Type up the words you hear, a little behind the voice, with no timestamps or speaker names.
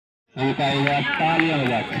उनका इधर तालियां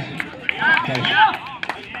बजाते हैं।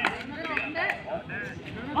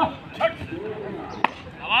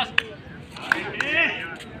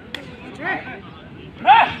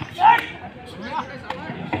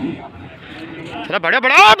 बड़ा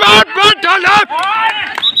बड़ा बात डाला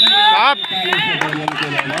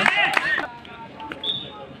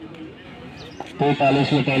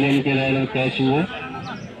 43 बटालियन के रेड कैच हुए।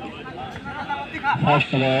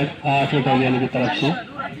 फर्स्ट रेड 8 बटालियन की तरफ से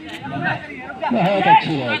बहुत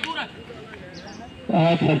अच्छी रेड,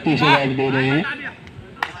 बहुत फुर्ती से रेड दे रहे हैं।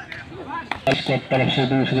 तरफ से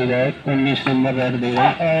दूसरी रेड 19 नंबर रेड दे रहे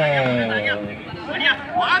हैं।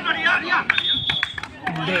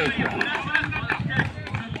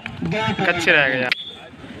 अच्छे रह गया।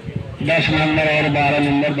 10 नंबर और 12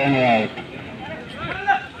 नंबर दोनों आउट।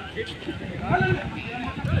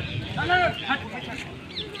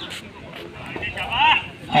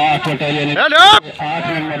 8 बटालियन 8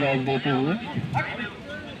 नंबर रेड देते हुए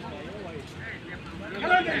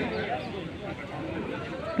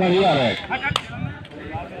बढ़िया रेड,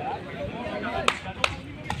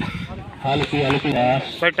 हल्की हल्की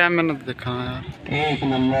टाइम मैंने देखा यार। 1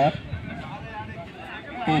 नंबर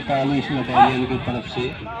 43 बटालियन की तरफ से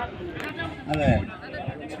रेड।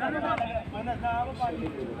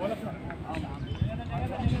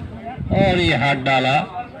 और ये हाथ डाला,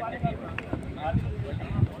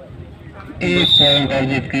 1 पॉइंट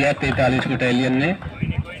अर्जित किया 43 बटालियन ने।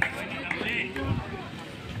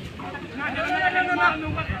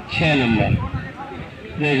 6 नंबर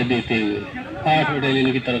रेड देते हुए 8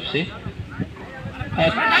 बटालियन की तरफ से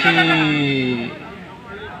अच्छी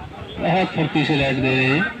बहुत फुर्ती से रेड दे रहे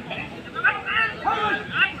हैं।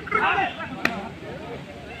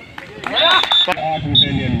 8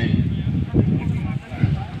 बटालियन ने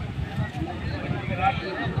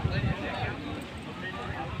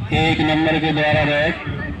 1 नंबर के द्वारा रेड।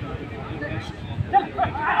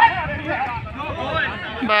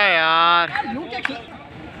 यार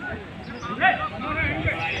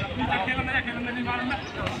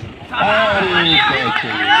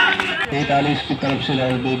 43 की तरफ से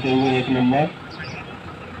रेड देते हुए 1 नंबर।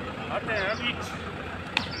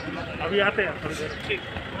 अभी आते हैं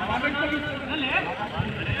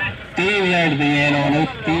 3 रेड दिए इन्होंने,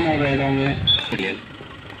 तीनों रेडों में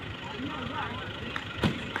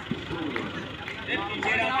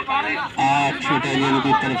 8 बटालियन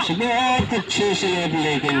की तरफ से बहुत अच्छे से रेड,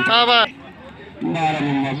 लेकिन 12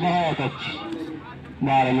 नंबर बहुत अच्छी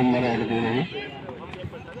 12 नंबर रेड दे रहे हैं।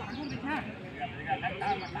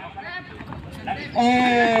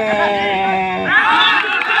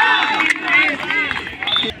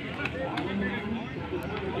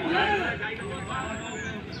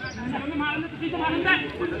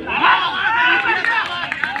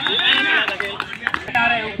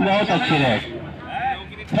 बहुत अच्छी रेड।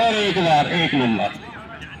 फिर एक बार 1 नंबर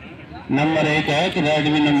 1 है कि रेड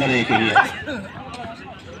भी नंबर 1 ही है।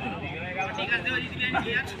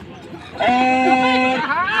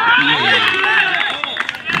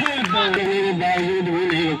 और बावजूद भी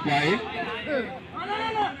नहीं रुक पाए।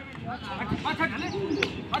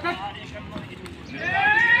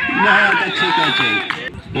 बहुत अच्छी कैचिंग।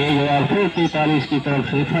 एक बार फिर 43 की तरफ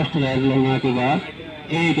से फर्स्ट रेड लगने के बाद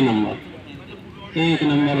 1 नंबर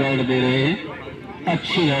रेड दे रहे हैं,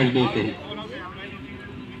 अच्छी रेड देते हैं।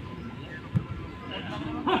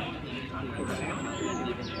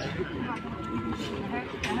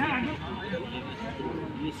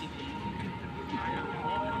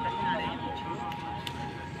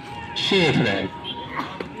 शेफ रेड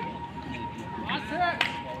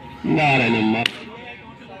 12 नंबर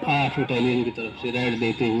 8 बटालियन की तरफ से रेड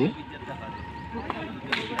देते हुए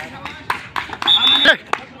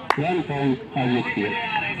 1 पॉइंट अर्जित किया।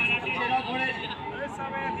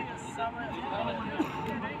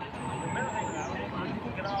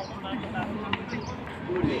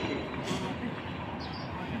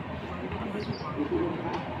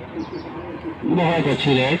 बहुत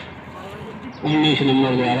अच्छी रेड 19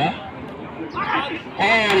 नंबर द्वारा।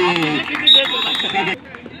 और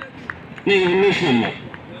नहीं 19 नंबर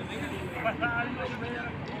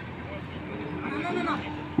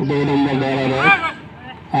 2 नंबर द्वारा रेड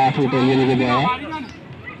 8 बटालियन के द्वारा।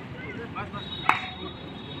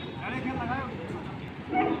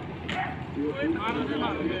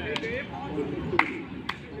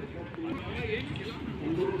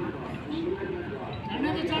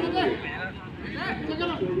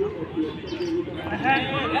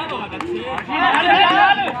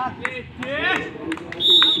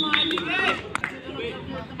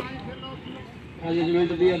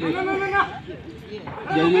 जजमेंट दिया,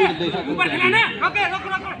 जजमेंट देखा।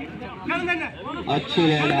 अच्छी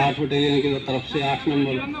रेड 8 बटालियन की तरफ से 8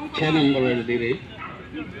 नंबर 6 नंबर रेड दे रही।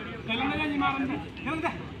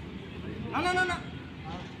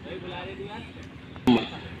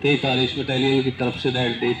 43 बटालियन की तरफ से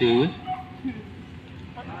रेड देते हुए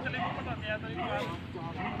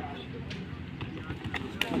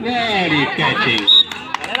वेरी कैचिंग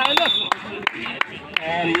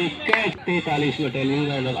और ये कैच 43 बटालियन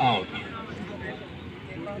रेडर आउट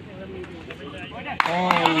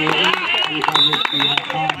और ये किया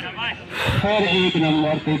फिर 1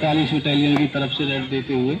 नंबर 43 बटालियन की तरफ से रेड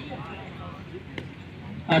देते हुए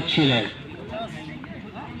अच्छी रेड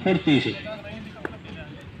फुर्ती से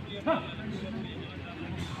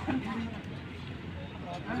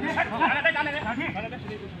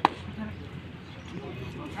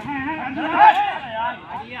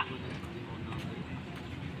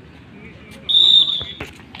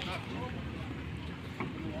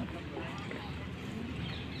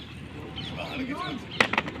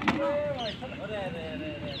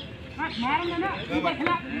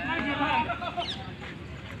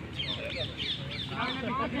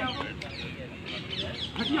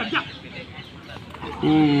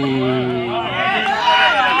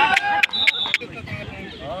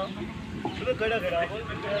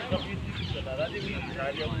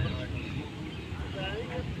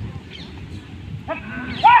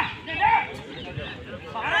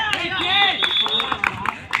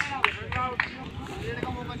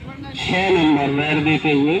छह नंबर रेड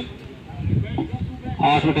देते हुए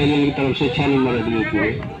 8 बटालियन की तरफ से 6 नंबर रेड देते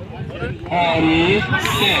हुए और ये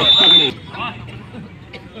कैच पकड़े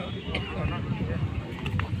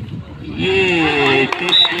ये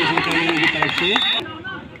 43 बटालियन की तरफ से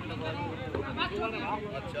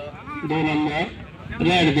 2 नंबर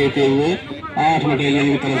रेड देते हुए 8 बटालियन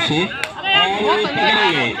की तरफ से और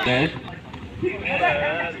ये पकड़े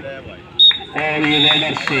और ये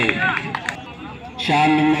रेडर से 4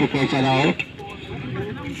 नंबर कैचर आउट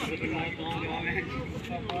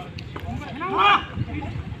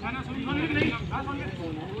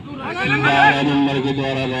 12 नंबर के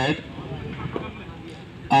द्वारा रेड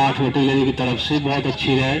 8 बटालियन की तरफ से बहुत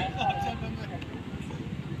अच्छी रेड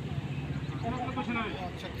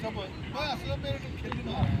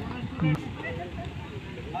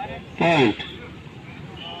पॉइंट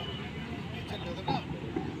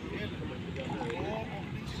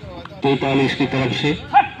 43 की तरफ से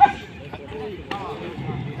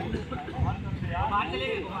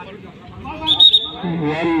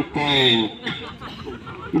 1 पॉइंट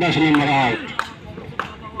 10 नंबर आउट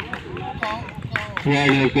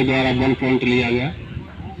रेड के द्वारा 1 पॉइंट लिया गया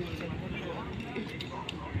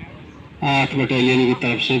 8 बटालियन की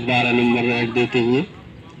तरफ से 12 नंबर रेड देते हुए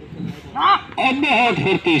और बहुत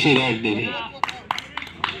फुर्ती से रेड दे रही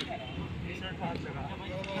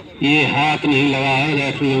ये हाथ नहीं लगा है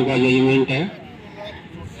रेफरियों का जजमेंट है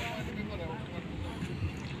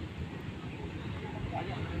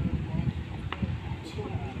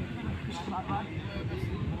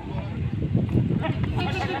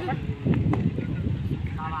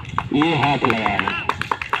ये हाथ लगा है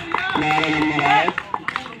 12 नंबर आए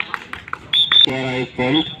 1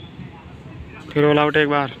 पॉइंट फिर ऑल आउट एक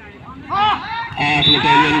बार 8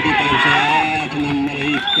 बटालियन की तरफ से 8 नंबर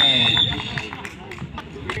ही कैच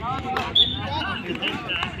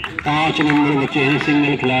 5 नंबर बचे हैं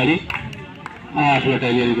सिंगल खिलाड़ी 8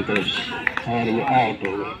 बटालियन की तरफ से और वो आउट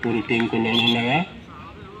हो गए पूरी टीम को लेने लगा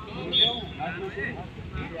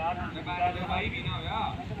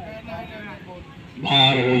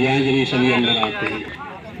बाहर हो जाए जब सभी अंदर आते हैं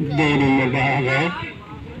 2 नंबर बाहर गए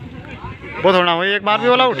वो थोड़ा हुई एक बार भी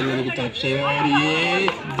ऑल आउट की तरफ से और ये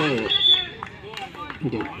 2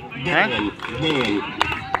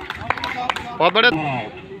 बहुत बड़े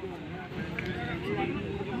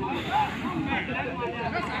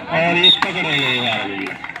और ये पकड़े गए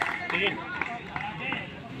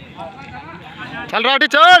चल राठी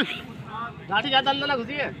चल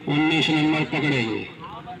 19 नंबर पकड़े गए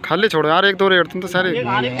खाली छोड़ो यार 1-2 रेड तुम तो सारे अब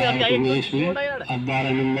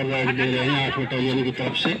 12 नंबर रेड दे रहे हैं 8 बटालियन की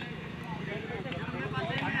तरफ से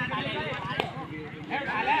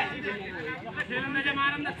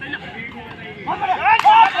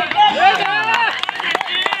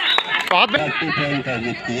बहुत पॉइंट का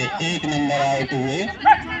जीत किए 1 नंबर आउट हुए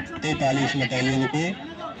 43 बटालियन के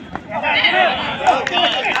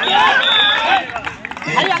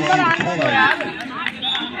 1 पॉइंट छोड़ा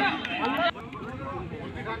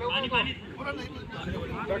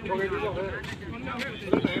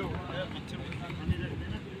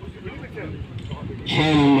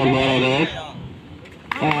 6 नंबर 12 रेड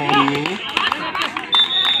और ये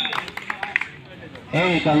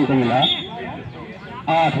 1 अंक मिला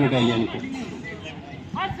 8 बटालियन को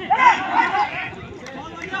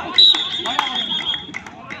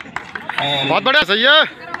और बहुत बढ़िया, सही है।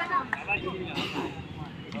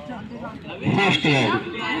 फर्स्ट राइड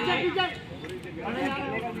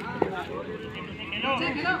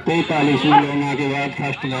 43वीं लौना के बाद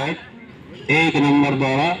फर्स्ट राइड 1 नंबर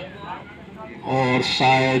द्वारा और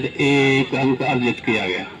शायद 1 अंक अर्जित किया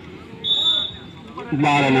गया।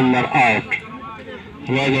 12 नंबर आउट,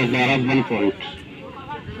 राइडर द्वारा 1 पॉइंट।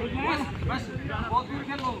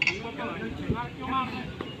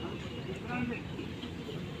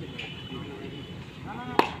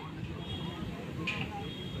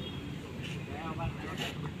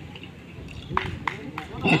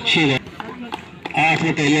 अच्छी है, 8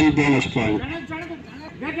 बटालियन बोनस पॉइंट।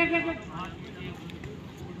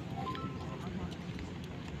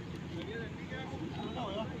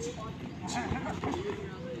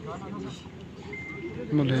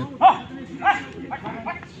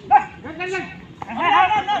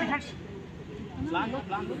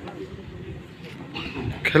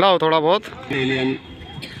 खिलाओ थोड़ा बहुत। बटालियन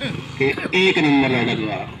के 1 नंबर राइडर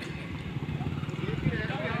द्वारा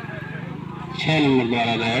 6 नंबर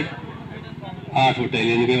द्वारा राइड 8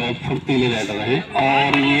 बटालियन के और फुर्तीले राइडर हैं।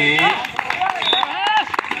 और ये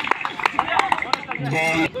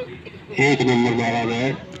 1 नंबर द्वारा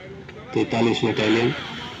राइड 43 बटालियन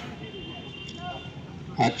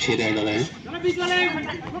अच्छे राइडर हैं।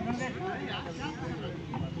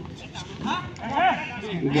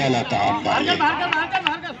 गलत हाथ डाले।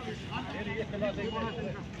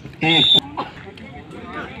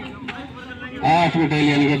 8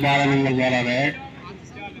 बटालियन के 12 नंबर द्वारा राइड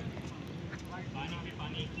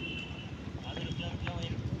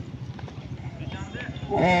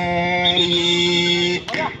और ये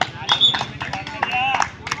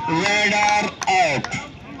rider out,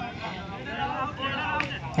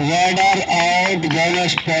 rider out,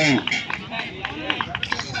 bonus point.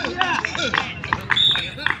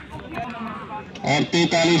 और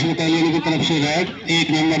 43 बटालियन की तरफ से राइड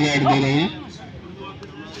 1 नंबर राइड दे रहे हैं।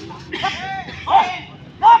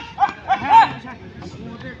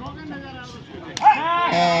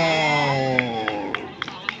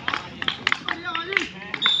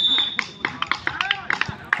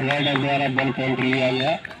 राइडर द्वारा 1 पॉइंट लिया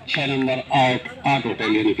गया। 6 नंबर आउट, 8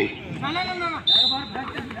 बटालियन के।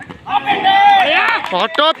 और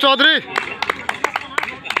टॉप चौधरी।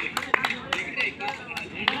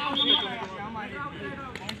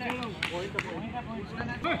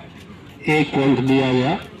 एक पॉइंट दिया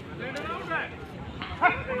गया।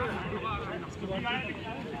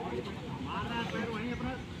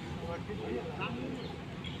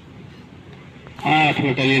 आठ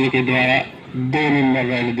बटालियन के द्वारा 2 नंबर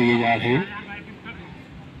राइड दिए जा रहे हैं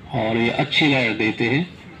और ये अच्छी राइड देते हैं।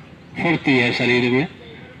 फुर्ती है शरीर में,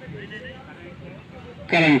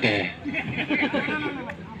 करंट है।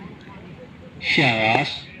 शाबाश,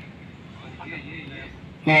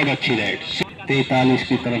 बहुत अच्छी राइड। 43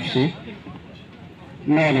 की तरफ से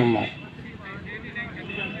 9 नंबर।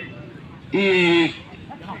 ये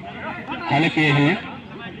हल्के हैं,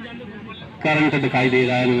 करंट दिखाई दे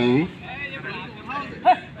रहा है इनमें भी।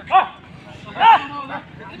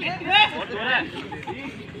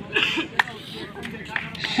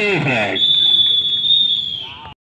 Safe ride.